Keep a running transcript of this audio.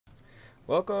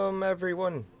Welcome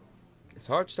everyone, it's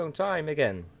Hearthstone time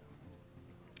again.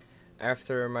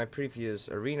 After my previous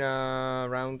arena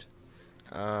round,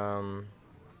 the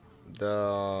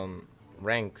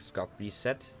ranks got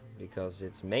reset because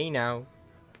it's May now.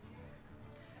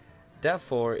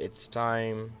 Therefore it's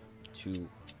time to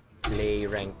play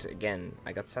ranked again.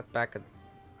 I got set back, I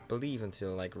believe,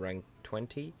 until like rank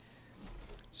 20.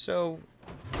 So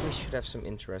we should have some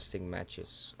interesting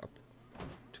matches up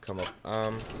to come up.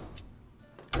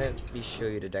 Let me show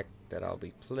you the deck that I'll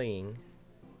be playing.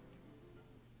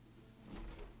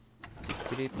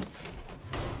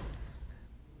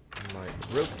 My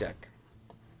rogue deck.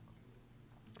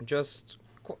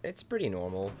 It's pretty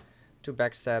normal. 2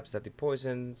 backstabs that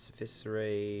depoisons,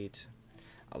 eviscerate.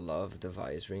 I love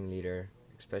Device Ringleader,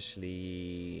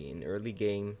 especially in early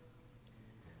game.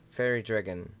 Fairy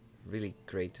Dragon, really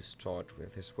great to start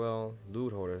with as well.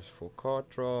 Loot Hoarders for card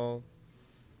draw.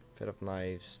 Fed of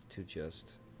Knives to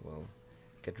just, well,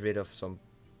 get rid of some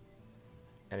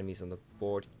enemies on the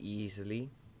board easily.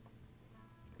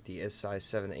 The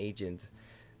SI7 agent,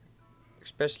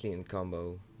 especially in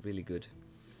combo, really good.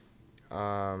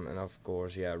 And of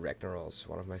course, yeah, Ragnaros,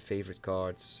 one of my favorite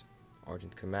cards.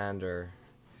 Argent Commander.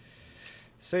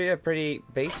 So yeah, pretty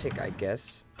basic, I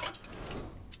guess.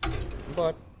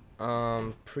 But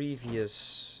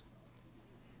previous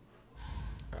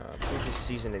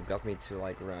season it got me to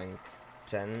like rank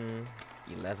 10,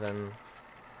 11,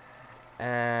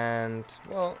 and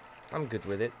well, I'm good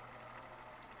with it.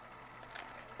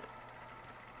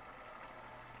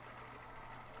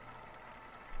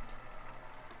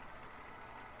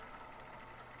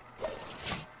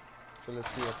 So let's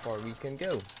see how far we can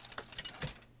go.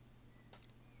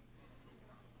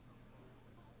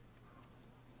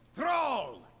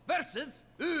 Thrall versus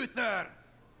Uther.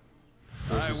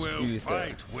 I will Uther.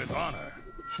 fight with honor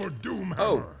for Doomhammer.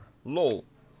 Oh, lol.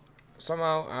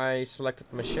 Somehow I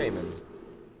selected my shaman.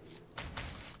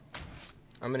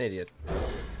 I'm an idiot.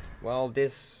 Well,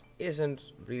 this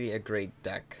isn't really a great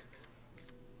deck.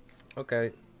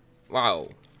 Okay. Wow.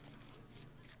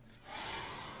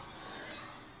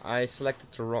 I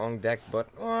selected the wrong deck, but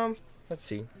let's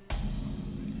see.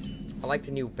 I like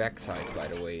the new backside, by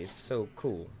the way. It's so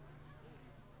cool.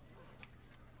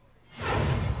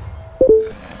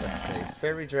 Let's play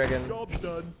Fairy Dragon. Job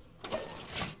done.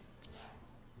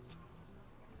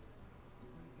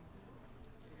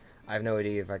 I have no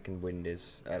idea if I can win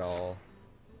this at all.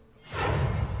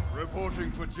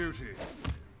 Reporting for duty.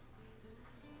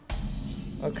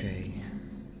 Okay.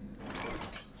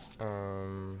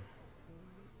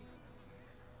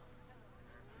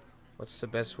 What's the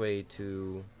best way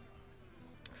to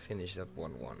finish that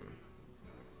 1-1?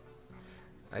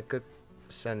 I could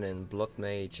send in Blood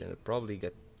Mage and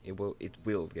it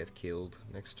will get killed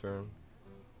next turn.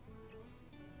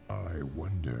 I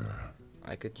wonder.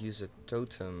 I could use a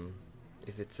totem.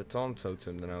 If it's a taunt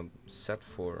totem, then I'm set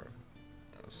for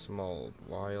a small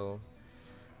while.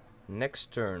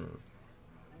 Next turn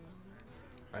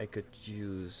I could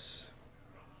use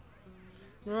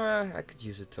a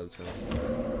totem.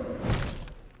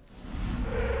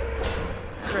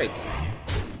 Great.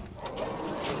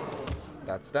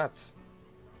 That's that.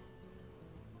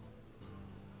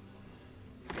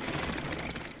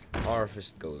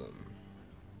 Harvest Golem.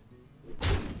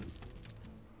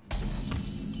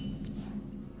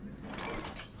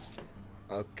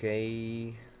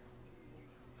 Okay.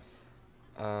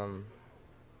 I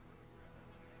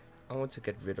want to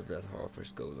get rid of that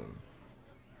Harvest Golem.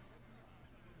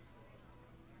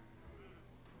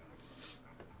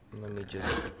 Let me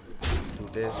just do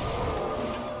this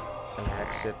and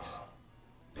hex it.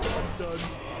 Done.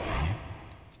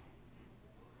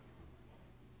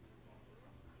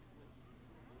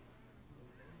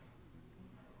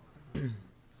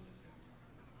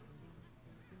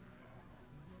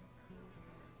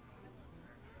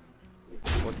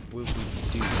 What will we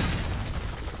do?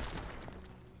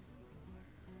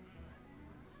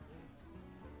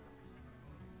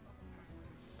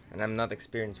 And I'm not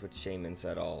experienced with shamans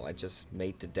at all. I just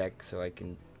made the deck so I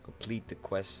can complete the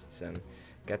quests and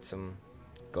get some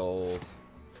gold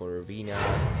for arena.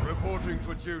 Reporting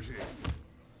for duty.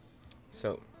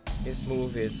 So his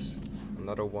move is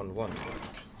another 1-1.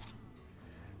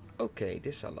 Okay,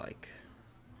 this I like.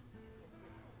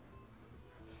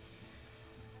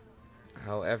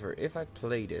 However, if I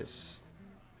play this,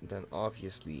 then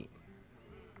obviously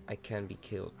I can be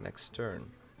killed next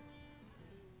turn.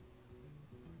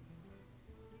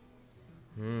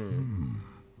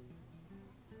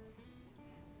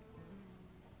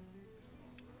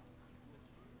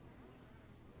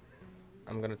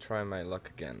 I'm gonna try my luck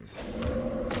again.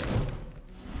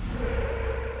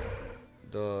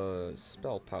 the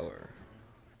spell power.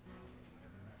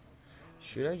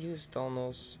 Should I use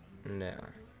Donald's? Nah.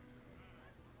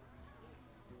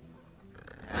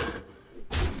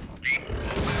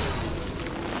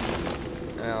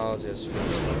 I'll just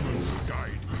finish one of these.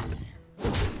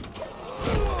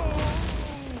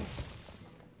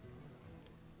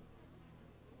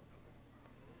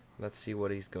 Let's see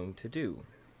what he's going to do.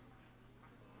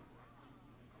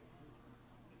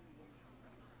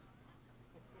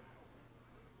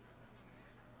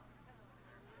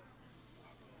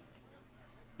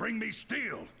 Bring me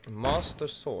steel. Master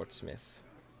Swordsmith.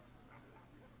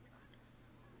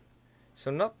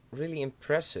 So not really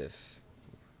impressive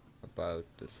about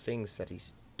the things that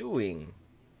he's doing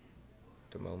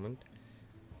at the moment.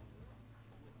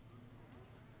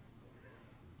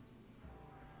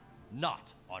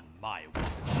 Not on my watch.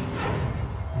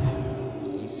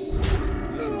 He's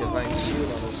using Divine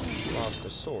Shield on his Master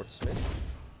Swordsmith.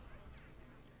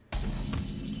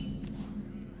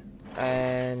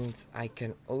 And I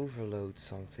can overload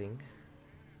something.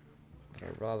 But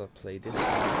I'd rather play this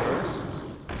one first.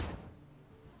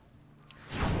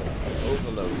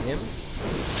 Overload him.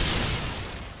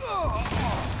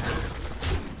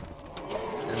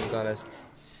 I'm gonna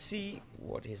see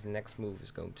what his next move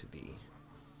is going to be.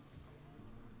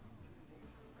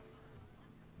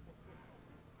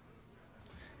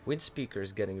 Windspeaker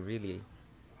is getting really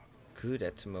good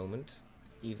at the moment.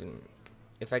 Even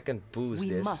if I can boost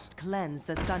this. We must cleanse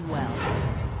the Sunwell.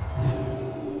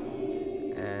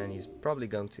 And he's probably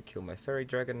going to kill my fairy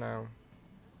dragon now.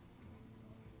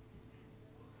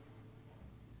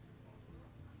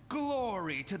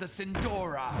 Glory to the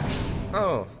Sindora!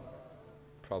 Oh,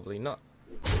 probably not.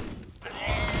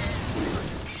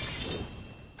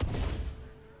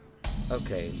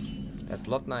 Okay, that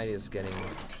Blood Knight is getting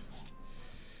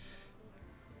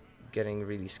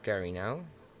really scary now.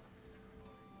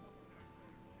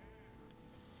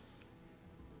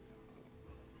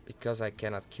 Because I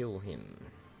cannot kill him.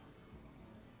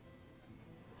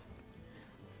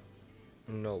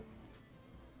 Nope.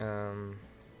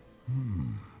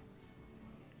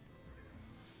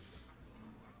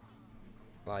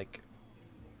 Like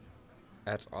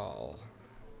at all.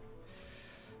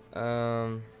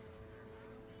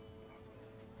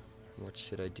 What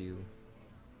should I do?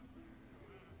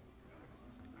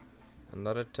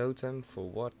 Another totem for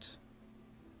what?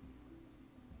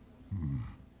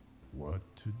 What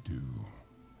to do?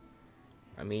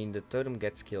 I mean, the totem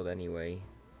gets killed anyway.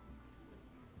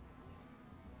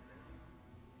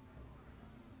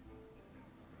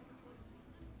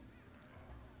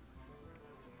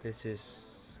 This is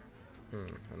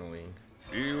annoying.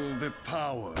 Feel the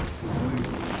power.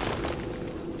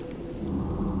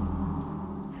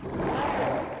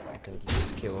 I can at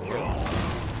least kill him.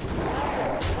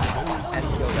 And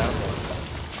kill that one.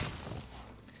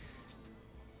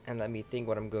 And let me think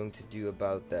what I'm going to do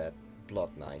about that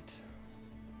Blood Knight.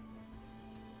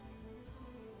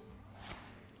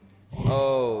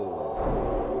 Oh.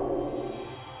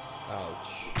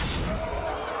 Ouch.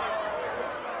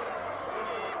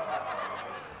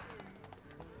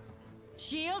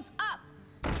 Shields up!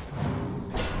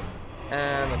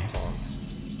 And a taunt.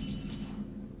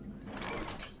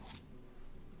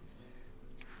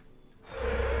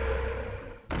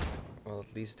 Well,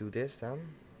 at least do this then.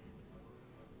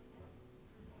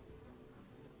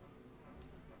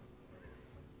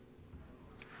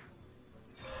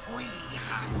 We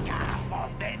hunger for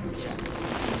vengeance!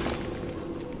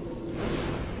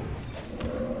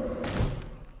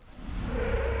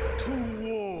 To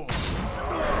war.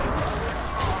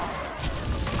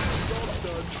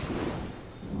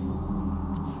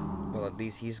 Well, at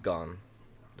least he's gone.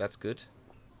 That's good.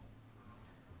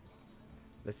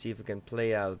 Let's see if we can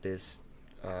play out this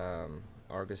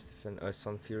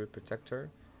Sun Fury Protector.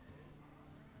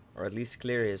 Or at least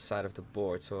clear his side of the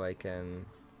board so I can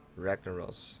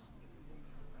Ragnaros.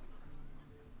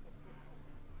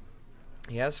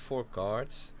 He has 4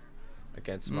 cards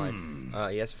against my...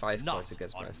 he has 5 Not cards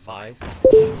against on my my 5.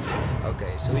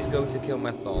 Okay, so he's going to kill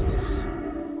my Thalmus.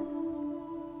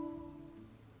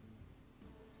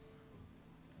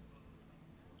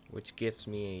 Which gives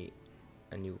me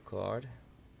a new card.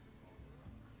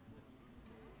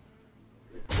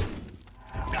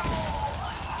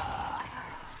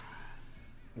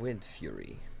 Wind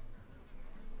Fury.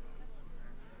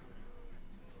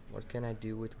 What can I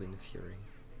do with Wind Fury?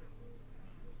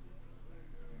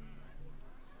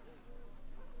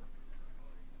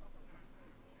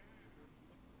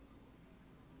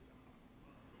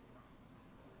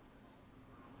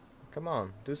 Come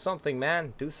on, do something,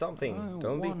 man. Do something.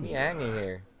 Don't leave me hanging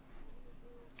here.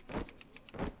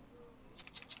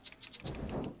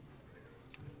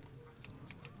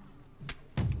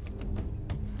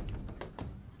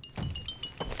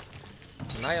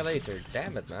 Annihilator,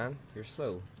 damn it, man. You're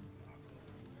slow.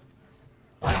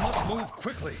 I must move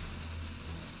quickly.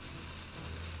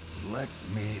 Let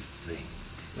me think.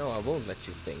 No, I won't let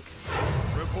you think.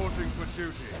 Reporting for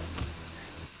duty.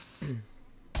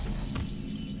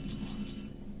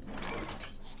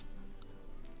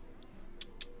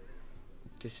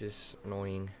 This is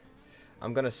annoying.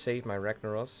 I'm gonna save my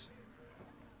Ragnaros.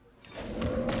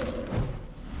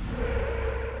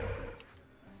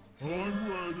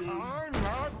 I'm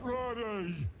not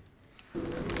ready.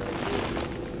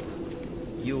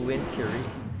 You win Fury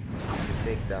to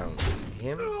take down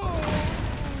him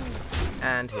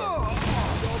and him.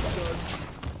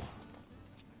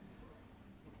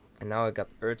 And now I got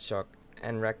Earthshock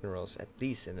and Ragnaros at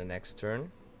least in the next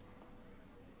turn.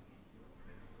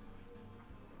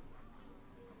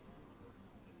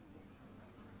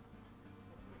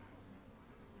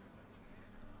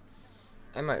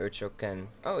 And my Earthshock can...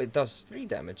 Oh, it does 3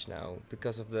 damage now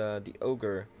because of the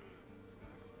Ogre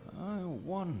I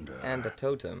wonder. and the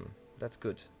Totem. That's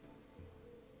good.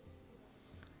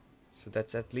 So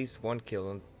that's at least 1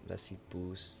 kill unless he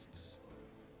boosts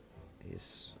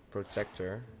his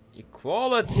Protector.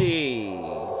 Equality!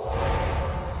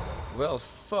 Well,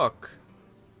 fuck.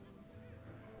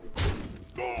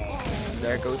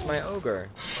 There goes my Ogre.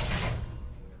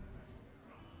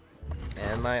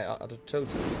 And my other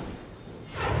Totem.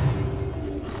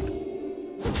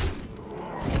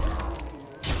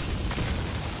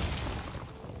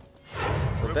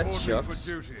 Well, that Reporting sucks, for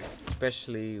duty.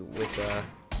 especially with the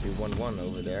 1-1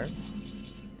 over there.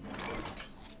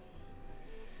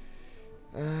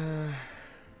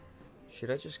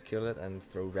 Should I just kill it and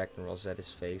throw Ragnaros at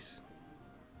his face?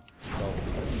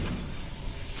 Probably.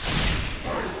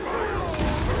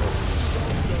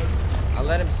 I'll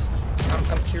let him.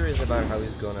 I'm curious about how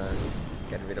he's gonna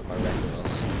get rid of my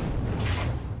Ragnaros.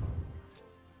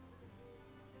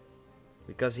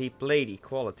 Because he played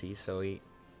Equality, so he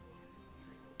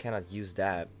cannot use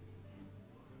that.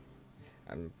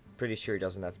 I'm pretty sure he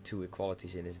doesn't have 2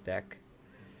 Equalities in his deck.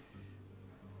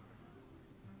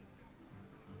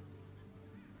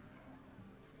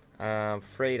 I'm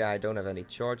afraid I don't have any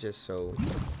charges, so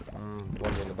I'm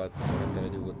wondering about what I'm gonna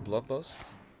do with Bloodlust.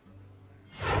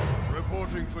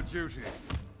 Reporting for duty.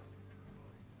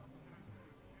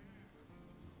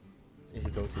 Is he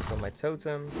going to kill my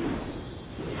Totem?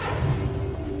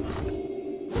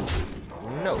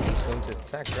 No, he's going to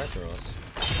attack Ragnaros.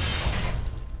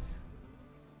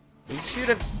 He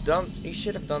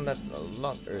should have done that a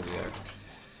lot earlier.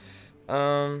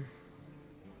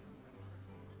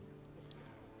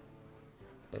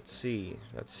 Let's see.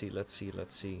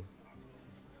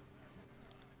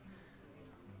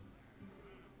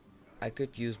 I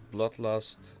could use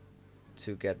Bloodlust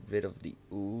to get rid of the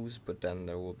ooze, but then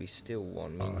there will be still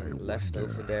 1 minion left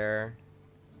over there.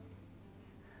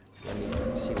 Let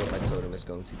me see what my totem is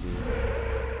going to do.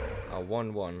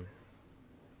 1-1.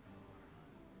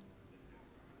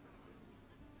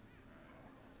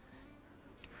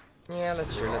 Yeah,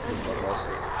 let's do Bloodlust.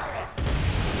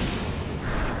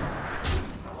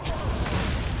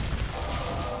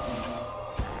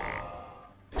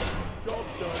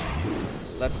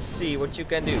 Let's see what you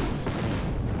can do.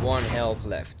 1 health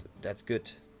left. That's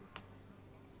good.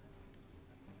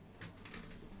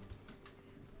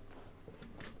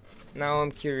 Now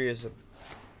I'm curious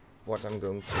what I'm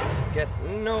going to get.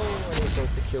 No, and he's going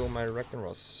to kill my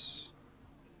Ragnaros.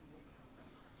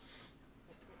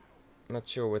 Not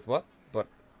sure with what, but...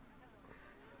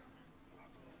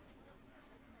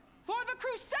 For the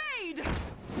crusade!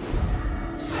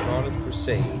 Scarlet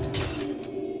Crusade.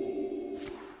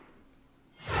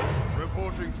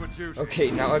 Reporting for duty.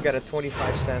 Okay, now I got a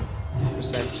 25%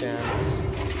 chance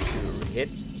to hit.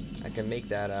 I can make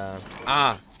that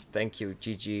thank you,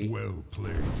 GG. Well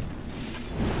played.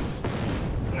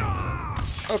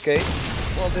 Okay,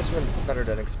 well this went better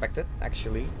than expected,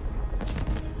 actually.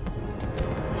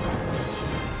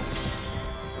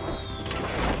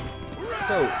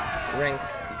 So, rank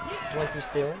 20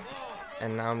 still,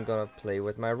 and now I'm gonna play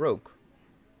with my rogue.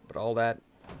 But all that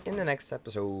in the next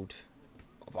episode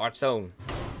of Hearthstone.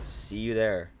 See you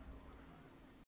there.